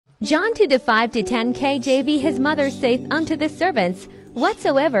John 2:5-10 KJV. His mother saith unto the servants,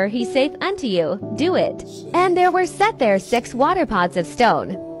 Whatsoever he saith unto you, do it. And there were set there 6 water pots of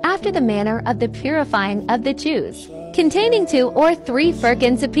stone, after the manner of the purifying of the Jews, containing 2 or 3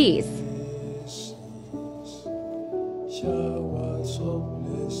 firkins apiece. Showers of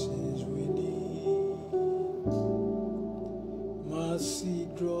blessings we need. Mercy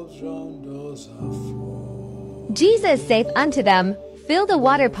drops round us are falling. Jesus saith unto them, Fill the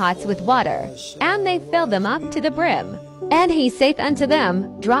water pots with water. And they filled them up to the brim. And he saith unto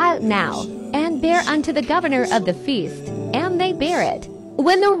them, Draw out now, and bear unto the governor of the feast. And they bare it.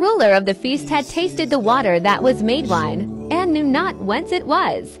 When the ruler of the feast had tasted the water that was made wine, and knew not whence it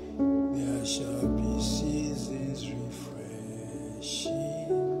was, There shall be seasons refreshing,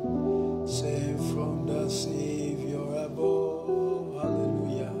 sent from the Savior above.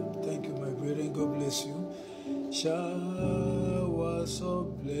 Hallelujah. Thank you, my brethren. God bless you. Showers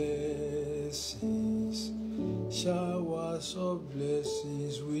of blessings. Showers of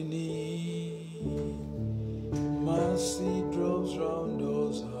blessings we need. Mercy drops round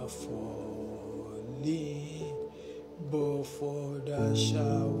us are falling, but for the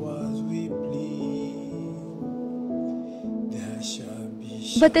showers we plead. There shall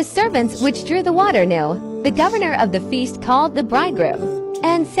be but the servants which drew the water knew. The governor of the feast called the bridegroom,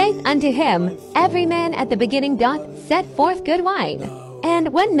 and saith unto him, Every man at the beginning doth set forth good wine.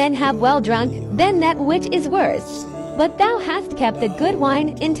 And when men have well drunk, then that which is worse. But thou hast kept the good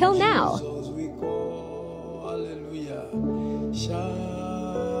wine until now. we call, hallelujah,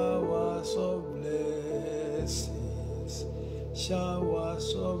 showers of blessings,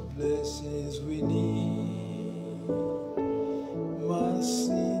 showers of blessings we need.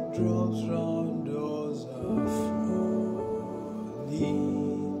 Mercy drops round us are falling,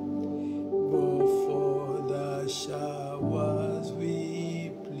 but for the showers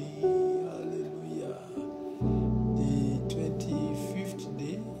we plead. Hallelujah. The 25th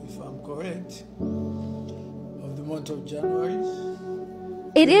day, if I'm correct, of the month of January.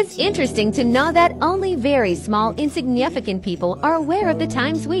 It is interesting to know that only very small, insignificant people are aware of the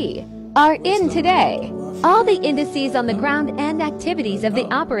times we are in today. All the indices on the ground and activities of the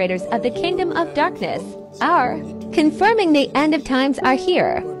operators of the kingdom of darkness are confirming the end of times are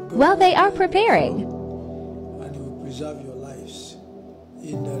here, while they are preparing. And He will preserve your lives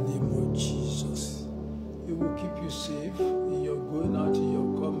in the name of Jesus. He will keep you safe in your going out, in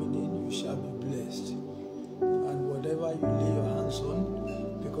your coming in. You shall be blessed. And whatever you lay your hands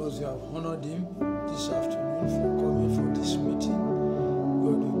on, because you have honored Him this afternoon for coming for this meeting,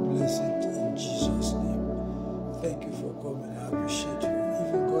 God will bless it in Jesus' name. Thank you for coming. I appreciate you.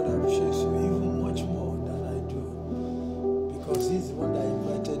 Even God appreciates you even much more than I do. Because He's the one that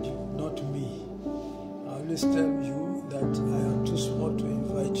invited you, not me. I always tell you that I am too small to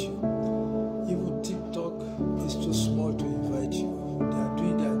invite you. Even TikTok is too small to invite you. They are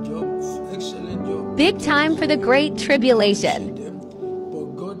doing their job, excellent job. Big time for the Great Tribulation. Them,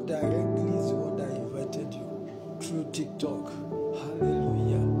 but God directly is the one that invited you through TikTok.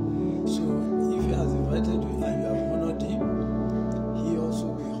 Hallelujah. So if He has invited you and you have honored Him, He also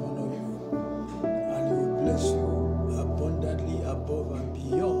will honor you. And He will bless you abundantly above and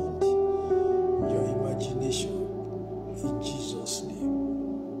beyond your imagination. In Jesus' name.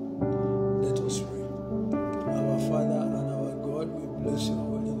 Let us pray. Our Father and our God, we bless your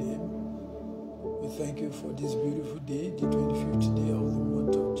holy name. We thank you for this beautiful day, the 25th day of the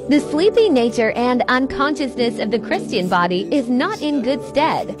month of January. The sleepy nature and unconsciousness of the Christian body is not in good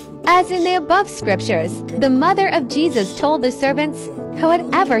stead. As in the above scriptures, the mother of Jesus told the servants,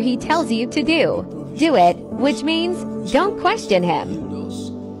 Whatever he tells you to do, do it, which means don't question him. You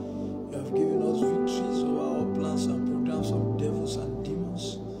have given us victories over all plans and programs of devils and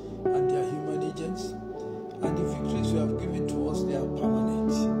demons and their human agents. And the victories you have given to us, they are permanent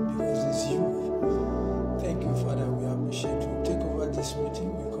because it's you. Thank you, Father. We appreciate you. Take over this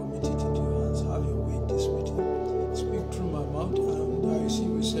meeting. We commit it into your hands. Have your way in this meeting. Speak through my mouth, and I receive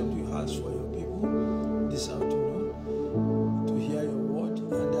receptive hearts for your people this afternoon to hear your word,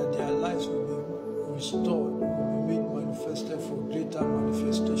 and that their lives will be restored, will be made manifested for greater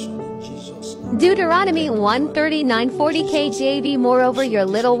manifestation in Jesus' name. Deuteronomy 1:39-40 KJV. Moreover, your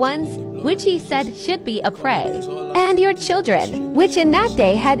little ones, which he said should be a prey, and your children, which in that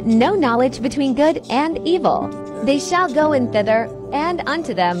day had no knowledge between good and evil, they shall go in thither, and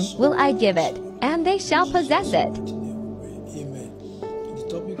unto them will I give it, and they shall possess it. Amen. The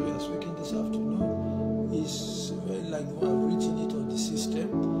topic we are speaking this afternoon is very like we have written it on the system.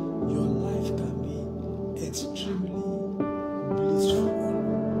 Your life can be extremely blissful.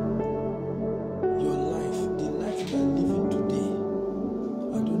 Your life, the life you are living today,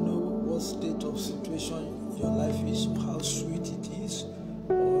 I don't know state of situation your life is, how sweet it is,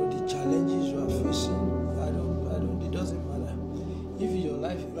 or the challenges you are facing, it doesn't matter. If your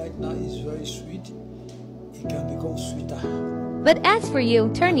life right now is very sweet, it can become sweeter. But as for you,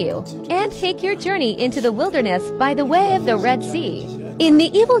 turn you, and take your journey into the wilderness by the way of the Red Sea. In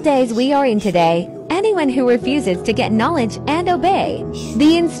the evil days we are in today, anyone who refuses to get knowledge and obey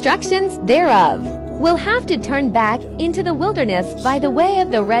the instructions thereof will have to turn back into the wilderness by the way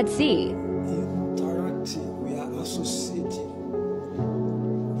of the Red Sea. Interacting, we are associating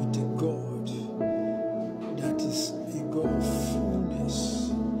with a God that is a God of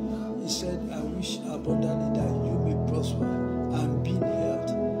fullness. He said, I wish abundantly that you may prosper and be in health,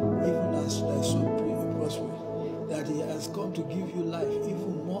 even as thy soul prosper. That he has come to give you life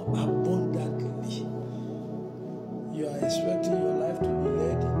even more abundantly. You are expecting your life to be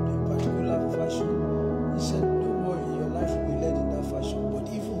led in a particular fashion. He said, don't worry, your life will be led in that fashion, but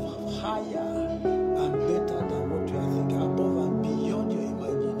even higher and better than what you are thinking, above and beyond your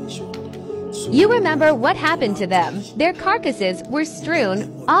imagination. So You remember what happened to them. Their carcasses were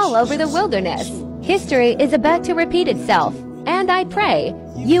strewn all over the wilderness. History is about to repeat itself, and I pray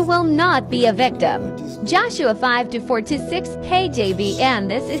you will not be a victim. Joshua 5:4-6 KJV,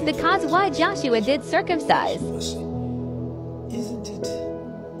 and this is the cause why Joshua did circumcise. Isn't it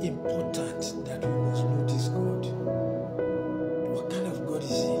important that we must know this God? What kind of God is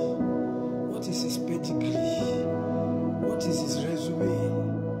he? What is his pedigree? What is his resume?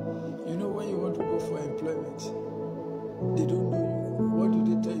 You know, when you want to go for employment, they don't know you. What do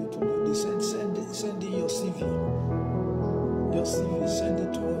they tell you to do? They send in your CV. Your CV, send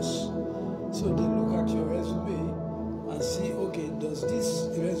it to us. So they look at your resume and see, okay, does this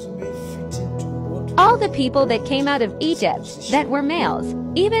resume fit into what? All the people that came out of Egypt that were males,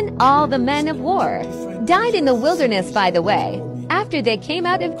 even all the men of war, died in the wilderness, by the way, after they came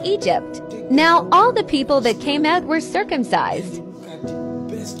out of Egypt. Now all the people that came out were circumcised. Look at the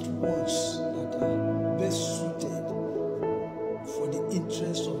best ones that are best suited for the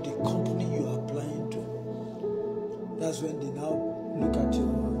interest of the company you are applying to. That's when they now look at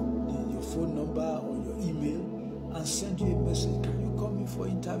your phone number or your email and send you a message. Can you come in for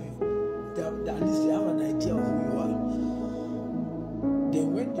interview? At least they have an idea of who you are.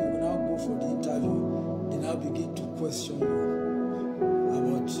 Then when you now go for the interview, they now begin to question you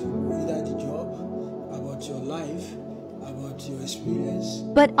about either the job, about your life, about your experience.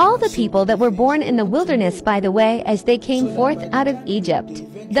 But all the people that were born in the wilderness, by the way, as they came forth out of Egypt,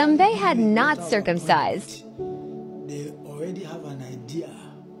 them they had not circumcised. They already have an idea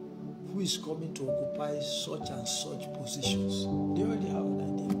who is coming to occupy such and such positions. They already have an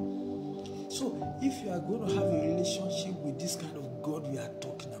idea. So if you are going to have a relationship with this kind of God we are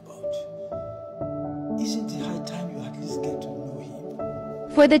talking about, isn't it high time you at least get to know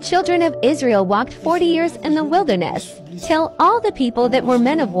him? For the children of Israel walked 40 years in the wilderness, till all the people that were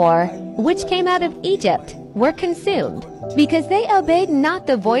men of war, which came out of Egypt, were consumed, because they obeyed not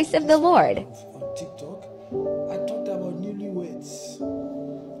the voice of the Lord. On TikTok, I talked about newlyweds.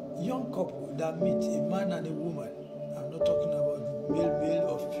 Young couple that meet, a man and a woman. I'm not talking about male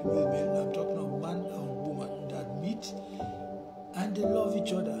or female. I'm talking about man and woman that meet and they love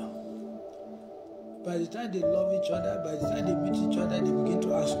each other. By the time they love each other, by the time they meet each other, they begin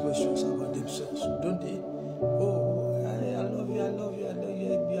to ask questions about themselves, don't they? Oh, I love you, I love you, I love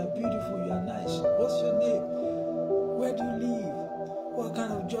you. You are beautiful, you are nice. What's your name? Where do you live? What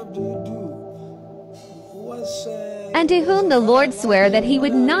kind of job do you do? And to whom the Lord sware that he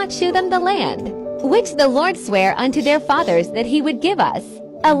would not shew them the land, which the Lord sware unto their fathers that he would give us,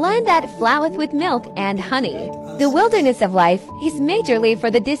 a land that floweth with milk and honey. The wilderness of life is majorly for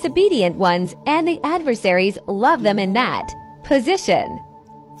the disobedient ones, and the adversaries love them in that position.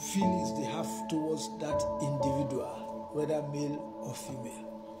 Feelings they have towards that individual, whether male or female.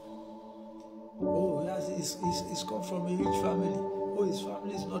 Oh, yes, he's come from a rich family. Oh, his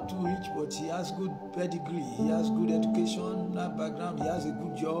family is not too rich, but he has good pedigree, he has good education, background, he has a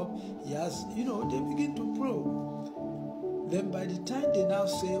good job, he has, they begin to probe. Then by the time they now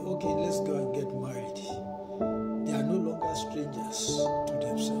say, okay, let's go and get married, they are no longer strangers to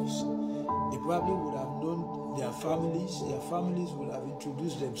themselves. They probably would have known their families would have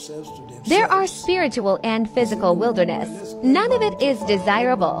introduced themselves to themselves. There are spiritual and physical wilderness. None of it is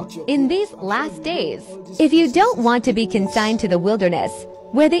desirable in these last days. If you don't want to be consigned to the wilderness,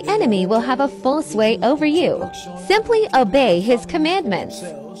 where the enemy will have a full sway over you, simply obey his commandments.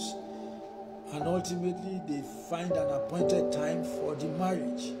 And ultimately they find an appointed time for the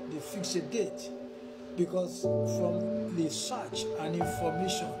marriage. They fix a date. Because from the search and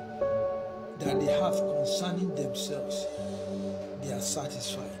information that they have concerning themselves, they are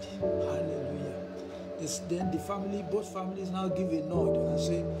satisfied. Hallelujah. Then the family, both families now give a nod and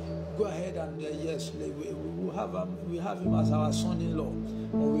say, go ahead and yes, we have him as our son-in-law,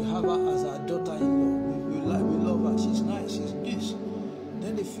 or we have her as our daughter-in-law. We love her. She's nice. She's this.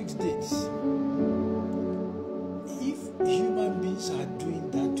 Then they fix dates. If human beings are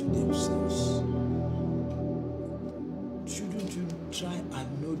doing that to themselves, shouldn't you try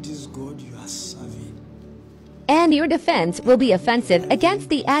and know this God you are serving? And your defense will be offensive against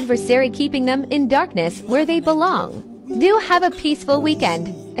the adversary, keeping them in darkness where they belong. Do have a peaceful weekend.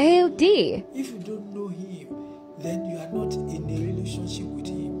 AOD. If you don't know him, then you are not in a relationship with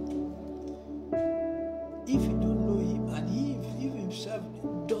him. If you don't know him, and he himself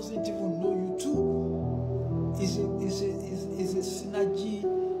doesn't even know you too, it's a synergy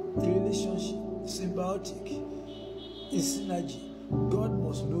relationship, symbiotic. It's synergy. God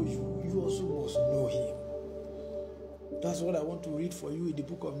must know you. You also must know him. That's what I want to read for you in the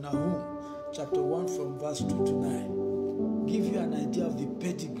book of Nahum, chapter 1 from verse 2 to 9. Give you an idea of the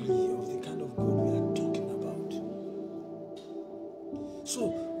pedigree of the kind of God we are talking about. So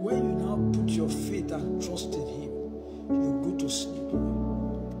when you now put your faith and trust in him, you go to sleep.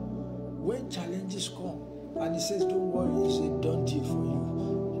 When challenges come and he says, don't worry, it's a done deal for you,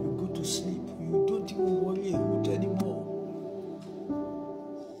 you go to sleep. You don't even worry a hoot anymore.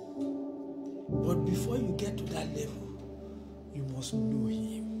 But before you get to that level, you must know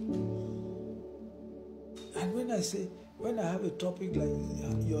him. And when I have a topic like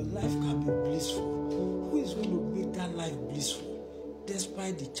your life can be blissful, who is going to make that life blissful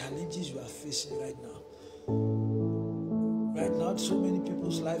despite the challenges you are facing right now? Right now, so many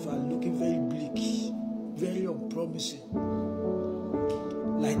people's lives are looking very bleak, very unpromising.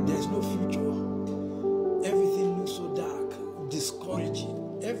 Like there's no future. Everything looks so dark,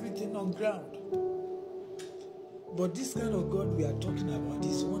 discouraging, everything on ground. But this kind of God we are talking about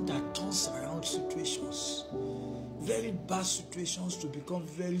is one that turns around situations, very bad situations, to become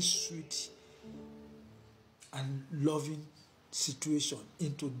very sweet and loving situation,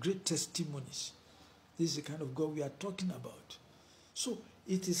 into great testimonies. This is the kind of God we are talking about. So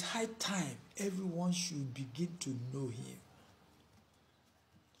it is high time everyone should begin to know him.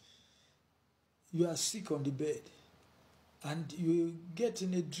 You are sick on the bed, and you get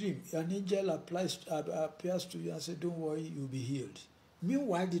in a dream, an angel appears to you and says, don't worry, you'll be healed.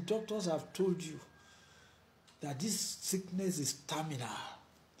 Meanwhile, the doctors have told you that this sickness is terminal.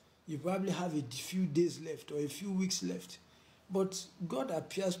 You probably have a few days left or a few weeks left. But God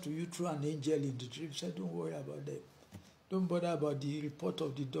appears to you through an angel in the dream, said, don't worry about that. Don't bother about the report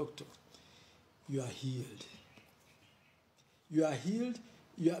of the doctor. You are healed. You are healed,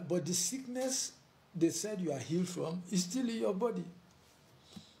 but the sickness they said you are healed from is still in your body.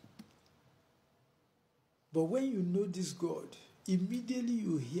 But when you know this God, immediately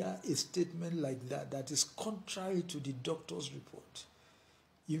you hear a statement like that is contrary to the doctor's report.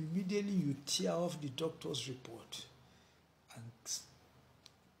 Immediately you tear off the doctor's report and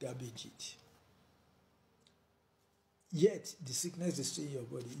garbage it. Yet the sickness is still in your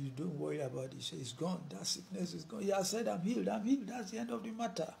body. You don't worry about it. You say it's gone. That sickness is gone. I said I'm healed. I'm healed. That's the end of the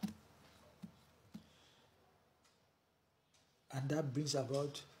matter. And that brings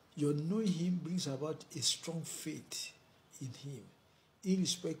about, your knowing him brings about a strong faith in him,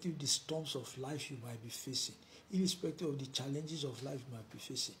 irrespective of the storms of life you might be facing, irrespective of the challenges of life you might be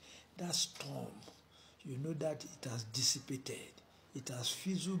facing. That storm, you know that it has dissipated. It has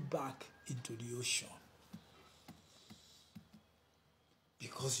fizzled back into the ocean.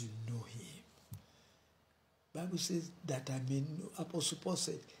 Because you know him. Bible says that I may know, Apostle Paul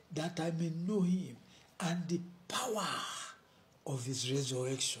said, that I may know him and the power of his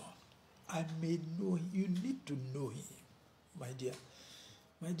resurrection. I may know him. You need to know him, my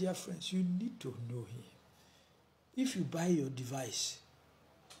dear friends. You need to know him. If you buy your device,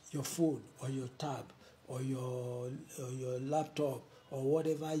 your phone or your tab or your laptop or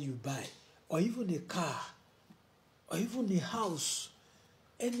whatever you buy, or even a car, or even a house,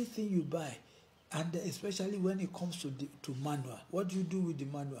 anything you buy, and especially when it comes to manual, what do you do with the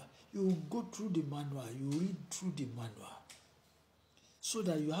manual? You go through the manual, you read through the manual, so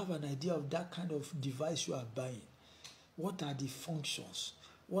that you have an idea of that kind of device you are buying. What are the functions?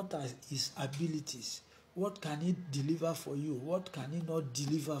 What are its abilities? What can it deliver for you? What can it not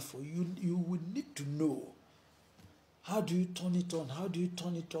deliver for you? You would need to know. How do you turn it on? How do you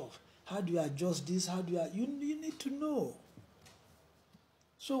turn it off? How do you adjust this? You need to know.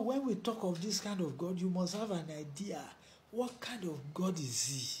 So when we talk of this kind of God, you must have an idea. What kind of God is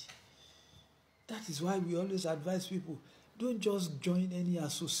he? That is why we always advise people, don't just join any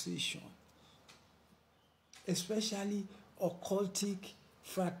association, especially occultic,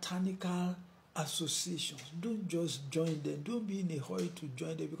 fraternal associations. Don't just join them. Don't be in a hurry to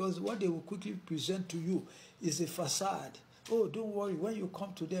join them, because what they will quickly present to you is a facade. Oh, don't worry. When you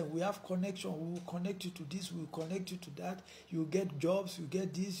come to them, we have connection. We will connect you to this. We will connect you to that. You get jobs. You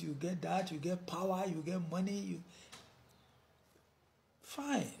get this. You get that. You get power. You get money.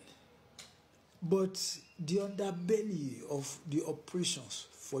 Fine. But the underbelly of the operations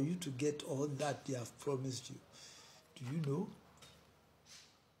for you to get all that they have promised you, do you know?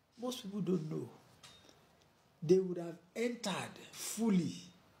 Most people don't know. They would have entered fully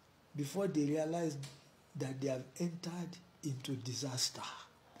before they realized that they have entered into disaster.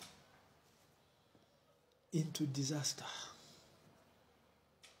 Into disaster.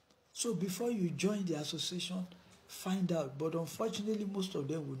 So before you join the association, find out. But unfortunately, most of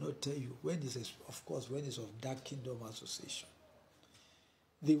them will not tell you when it's, of course, when it's of that kingdom association.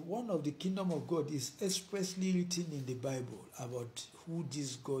 The one of the kingdom of God is expressly written in the Bible about who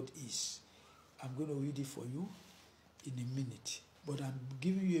this God is. I'm going to read it for you in a minute. But I'm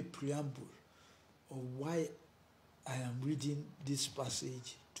giving you a preamble of why I am reading this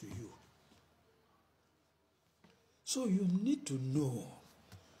passage to you. So you need to know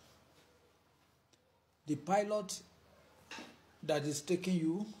the pilot that is taking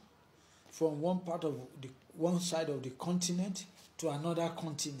you from one side of the continent to another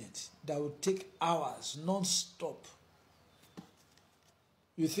continent that will take hours non-stop.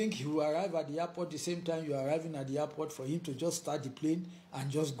 You think he will arrive at the airport the same time you are arriving at the airport for him to just start the plane and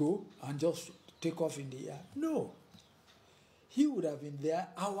just go and just take off in the air? No. He would have been there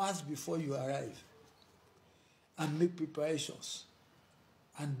hours before you arrive and make preparations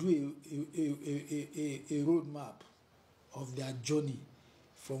and do a roadmap of their journey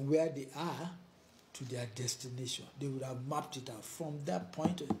from where they are to their destination. They would have mapped it out from that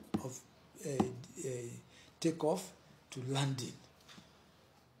point of takeoff to landing.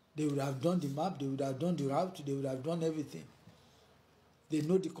 They would have done the map, they would have done the route, they would have done everything. They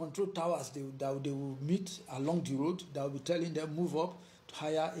know the control towers that they will meet along the road that will be telling them move up,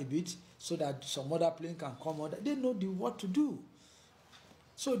 higher a bit, so that some other plane can come on. They know what to do.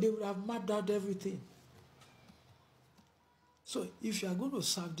 So they would have mapped out everything. So if you are going to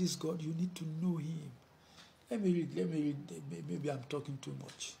serve this God, you need to know Him. Let me read. Maybe I'm talking too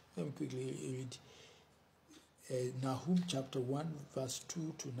much. Let me quickly read Nahum chapter 1, verse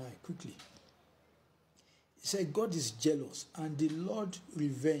 2 to 9. Quickly. It said, God is jealous, and the Lord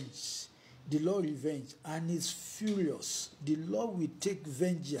revenges. The Lord revenges, and is furious. The Lord will take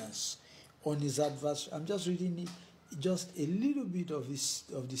vengeance on his adversary. I'm just reading it, just a little bit of the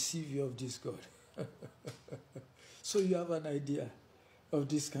CV of this God. So you have an idea of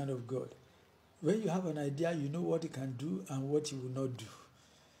this kind of God. When you have an idea, you know what He can do and what He will not do.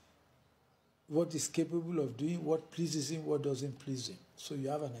 What He's capable of doing, what pleases Him, what doesn't please Him. So you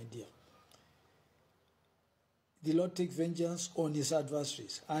have an idea. The Lord takes vengeance on His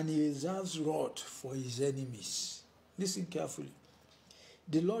adversaries, and He reserves wrath for His enemies. Listen carefully.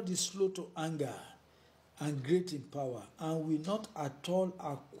 The Lord is slow to anger and great in power, and will not at all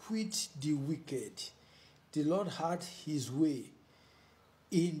acquit the wicked. The Lord had His way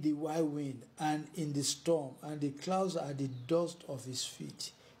in the whirlwind and in the storm, and the clouds are the dust of His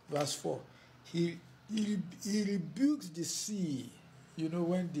feet. Verse 4. He rebukes the sea. You know,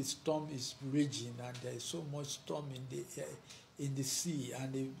 when the storm is raging and there is so much storm in the sea,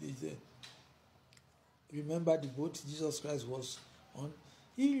 and remember the boat Jesus Christ was on?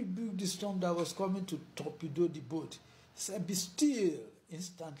 He rebuked the storm that was coming to torpedo the boat. He said, "Be still,"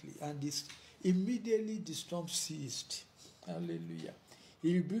 instantly, and immediately the storm ceased. Hallelujah.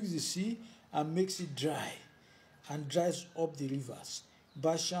 He rebukes the sea and makes it dry, and dries up the rivers.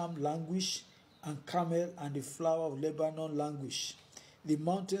 Bashan languish, and Carmel and the flower of Lebanon languish. The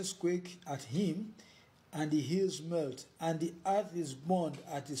mountains quake at him, and the hills melt, and the earth is burned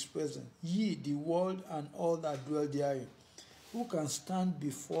at his presence. Ye, the world and all that dwell therein. Who can stand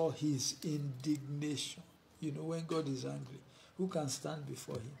before his indignation? You know, when God is angry, who can stand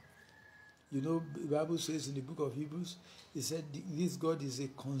before him? You know, the Bible says in the book of Hebrews, it said this God is a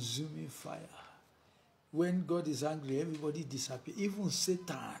consuming fire. When God is angry, everybody disappears. Even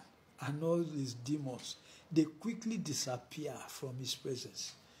Satan and all his demons, they quickly disappear from his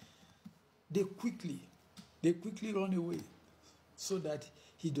presence. They quickly run away so that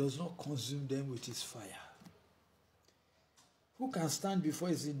he does not consume them with his fire. Who can stand before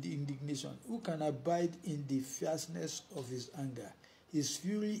his indignation? Who can abide in the fierceness of his anger? His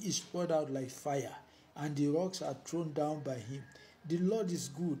fury is poured out like fire, and the rocks are thrown down by him. The Lord is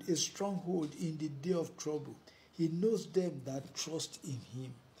good, a stronghold in the day of trouble. He knows them that trust in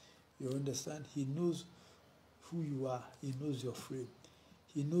him. You understand? He knows who you are. He knows your frame.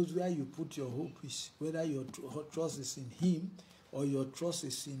 He knows where you put your hope is, whether your trust is in him or your trust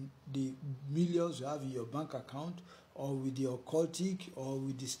is in the millions you have in your bank account, or with your occultic, or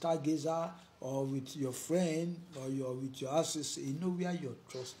with the stargazer, or with your friend, or with your ancestors. You know where your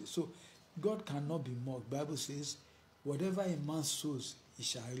trust is. So God cannot be mocked. Bible says, whatever a man sows, he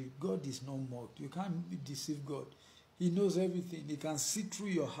shall reap. God is not mocked. You can't deceive God. He knows everything. He can see through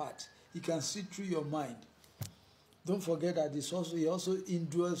your heart. He can see through your mind. Don't forget that he also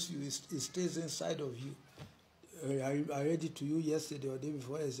indwells you. It stays inside of you. I read it to you yesterday or the day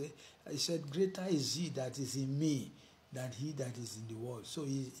before. I said, greater is he that is in me than he that is in the world. So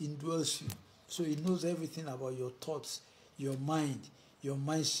he indwells you. So he knows everything about your thoughts, your mind, your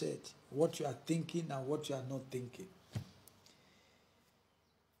mindset, what you are thinking and what you are not thinking.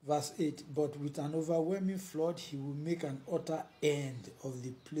 Verse 8, but with an overwhelming flood he will make an utter end of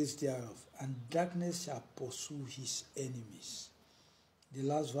the place thereof, and darkness shall pursue his enemies. The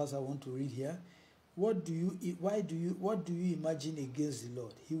last verse I want to read here. What do you imagine against the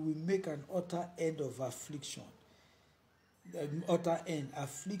Lord? He will make an utter end of affliction. Utter end.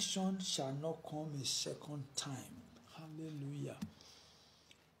 Affliction shall not come a second time. Hallelujah.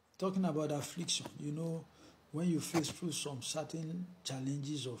 Talking about affliction, when you face through some certain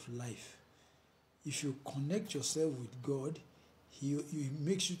challenges of life, if you connect yourself with God, He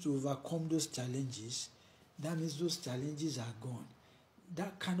makes you to overcome those challenges. That means those challenges are gone.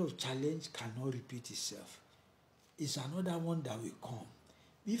 That kind of challenge cannot repeat itself. It's another one that will come.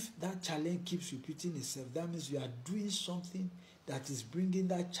 If that challenge keeps repeating itself, that means you are doing something that is bringing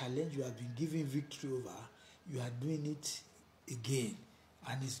that challenge you have been given victory over. You are doing it again.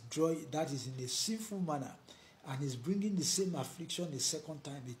 And that is in a sinful manner. And it's bringing the same affliction a second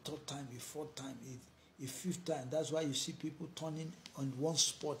time, a third time, a fourth time, a fifth time. That's why you see people turning on one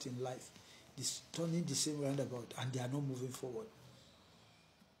spot in life, turning the same roundabout, and they are not moving forward.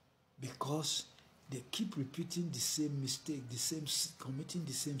 Because they keep repeating the same mistake, committing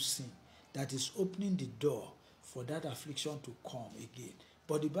the same sin that is opening the door for that affliction to come again.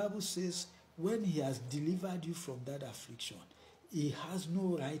 But the Bible says, when he has delivered you from that affliction, he has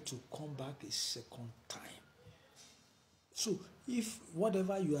no right to come back a second time. So, if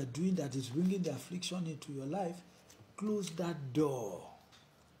whatever you are doing that is bringing the affliction into your life, close that door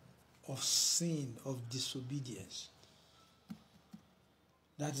of sin, of disobedience.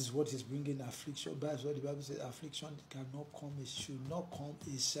 That is what is bringing affliction. That's what the Bible says, affliction cannot come, it should not come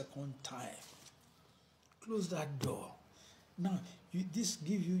a second time. Close that door. Now, this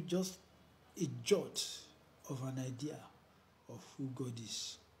gives you just a jot of an idea of who God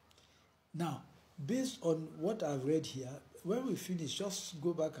is. Now, based on what I've read here, when we finish, just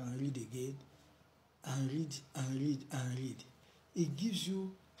go back and read again, and read and read and read. It gives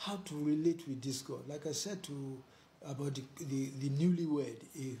you how to relate with this God. Like I said about the newlywed,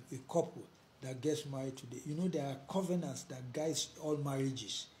 a couple that gets married today. There are covenants that guides all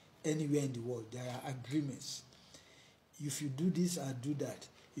marriages anywhere in the world. There are agreements. If you do this, I'll do that.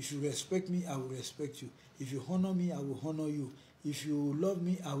 If you respect me, I will respect you. If you honor me, I will honor you. If you love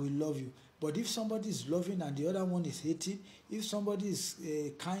me, I will love you. But if somebody is loving and the other one is hating, if somebody is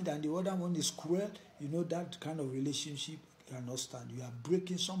kind and the other one is cruel, that kind of relationship cannot stand.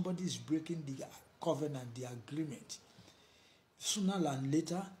 Somebody is breaking the covenant, the agreement. Sooner than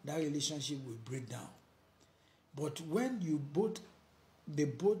later, that relationship will break down. But when they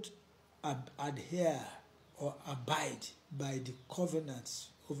both adhere or abide by the covenants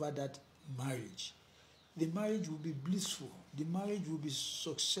over that marriage, the marriage will be blissful. The marriage will be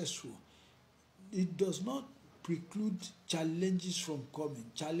successful. It does not preclude challenges from coming.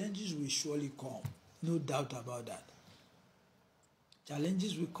 Challenges will surely come. No doubt about that.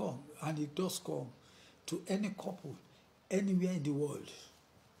 Challenges will come, and it does come to any couple, anywhere in the world.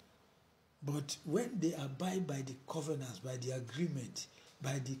 But when they abide by the covenants, by the agreement,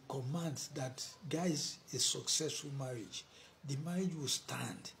 by the commands that guides a successful marriage, the marriage will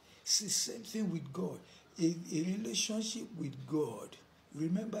stand. It's the same thing with God. A relationship with God.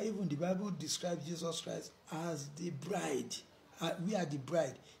 Remember, even the Bible describes Jesus Christ as the bride. We are the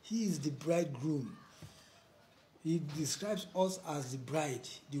bride. He is the bridegroom. He describes us as the bride,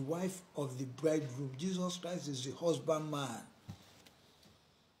 the wife of the bridegroom. Jesus Christ is the husbandman.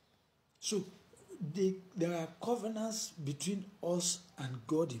 So there are covenants between us and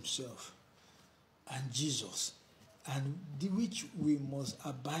God himself and Jesus, and which we must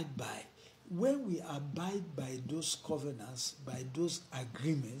abide by. When we abide by those covenants, by those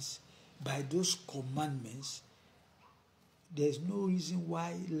agreements, by those commandments, there's no reason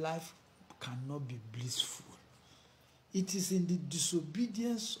why life cannot be blissful. It is in the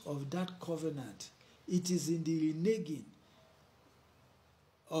disobedience of that covenant It is in the reneging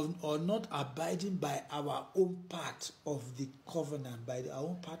or not abiding by our own part of the covenant, by our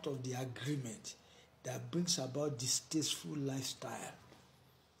own part of the agreement, that brings about distasteful lifestyle,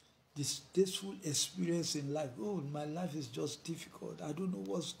 distasteful experience in life. Oh, my life is just difficult. I don't know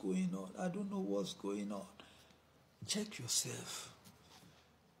what's going on. I don't know what's going on. Check yourself.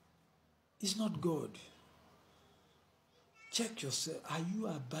 It's not God. Check yourself. Are you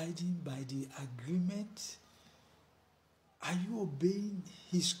abiding by the agreement? Are you obeying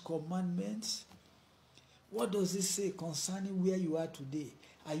his commandments? What does it say concerning where you are today?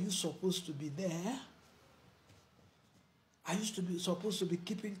 Are you supposed to be there? Are you supposed to be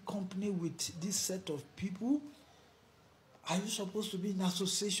keeping company with this set of people? Are you supposed to be in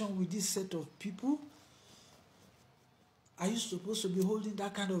association with this set of people? Are you supposed to be holding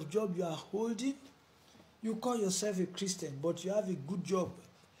that kind of job you are holding? You call yourself a Christian, but you have a good job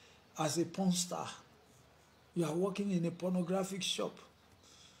as a porn star. You are working in a pornographic shop.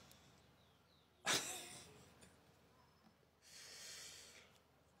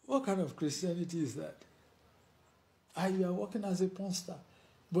 What kind of Christianity is that? You are working as a porn star,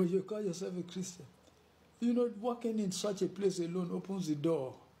 but you call yourself a Christian. You know, working in such a place alone opens the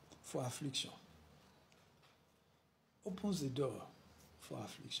door for affliction. Opens the door for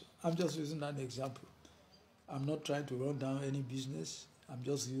affliction. I'm just using an example. I'm not trying to run down any business. I'm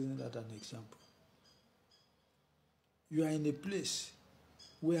just using that as an example. You are in a place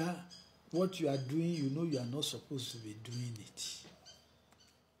where what you are doing, you know you are not supposed to be doing it.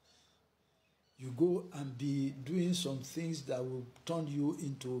 You go and be doing some things that will turn you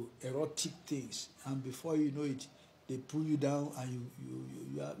into erotic things, and before you know it, they pull you down, and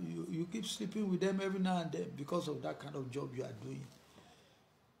you keep sleeping with them every now and then because of that kind of job you are doing.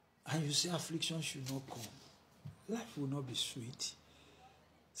 And you say affliction should not come. Life will not be sweet.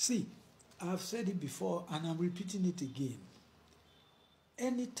 See, I've said it before and I'm repeating it again.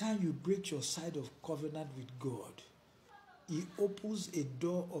 Anytime you break your side of covenant with God, he opens a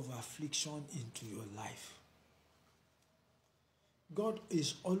door of affliction into your life. God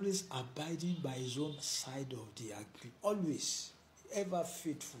is always abiding by his own side of the agreement. Always, ever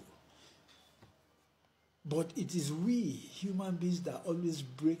faithful. But it is we, human beings, that always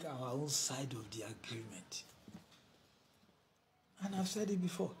break our own side of the agreement. And I've said it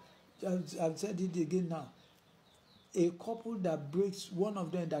before. I've said it again now. A couple that breaks, one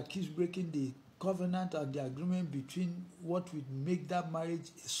of them that keeps breaking the covenant and the agreement between what would make that marriage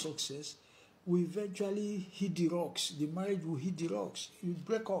a success, will eventually hit the rocks. The marriage will hit the rocks. It will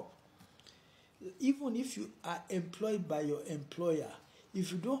break up. Even if you are employed by your employer,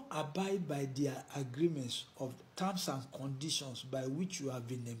 if you don't abide by their agreements of terms and conditions by which you have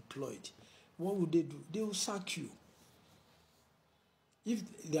been employed, what would they do? They will sack you. If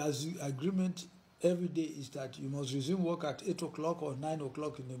there's agreement every day is that you must resume work at 8 o'clock or 9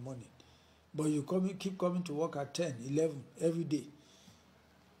 o'clock in the morning, but you keep coming to work at 10, 11 every day,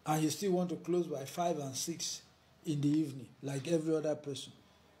 and you still want to close by 5 and 6 in the evening like every other person,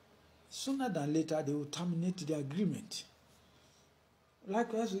 sooner than later they will terminate the agreement.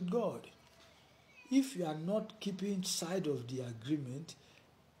 Likewise with God. If you are not keeping side of the agreement,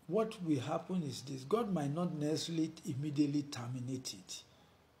 what will happen is this: God might not necessarily immediately terminate it.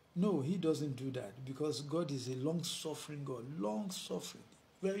 No, he doesn't do that, because God is a long-suffering God, long-suffering,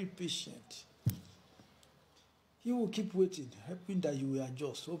 very patient. He will keep waiting, hoping that you will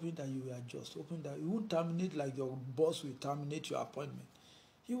adjust, hoping that you will adjust, hoping that he won't terminate like your boss will terminate your appointment.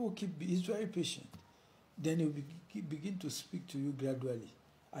 He will he's very patient. Then he will begin to speak to you gradually.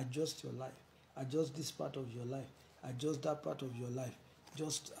 Adjust your life. Adjust this part of your life. Adjust that part of your life.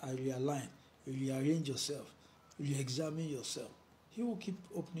 Just realign, rearrange yourself, re-examine yourself. He will keep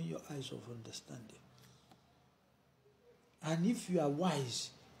opening your eyes of understanding. And if you are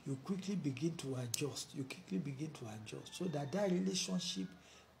wise, you quickly begin to adjust. You quickly begin to adjust so that relationship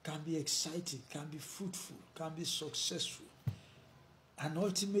can be exciting, can be fruitful, can be successful. And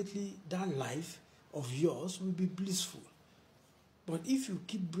ultimately, that life of yours will be blissful. But if you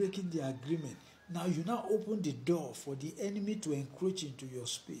keep breaking the agreement, now you now open the door for the enemy to encroach into your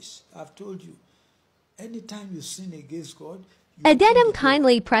space. I've told you, anytime you sin against God, Addendum,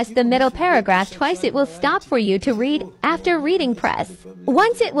 kindly press the middle paragraph twice. It will stop for you to read. After reading, press.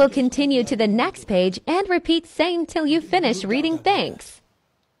 Once it will continue to the next page and repeat same till you finish reading. Thanks.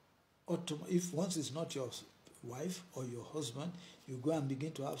 If once it's not your wife or your husband, you go and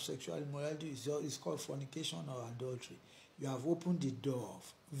begin to have sexual immorality, it's called fornication or adultery. You have opened the door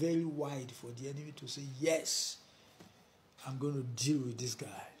very wide for the enemy to say, yes, I'm going to deal with this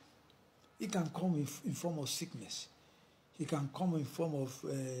guy. It can come in form of sickness. It can come in form of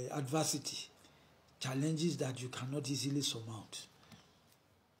adversity, challenges that you cannot easily surmount.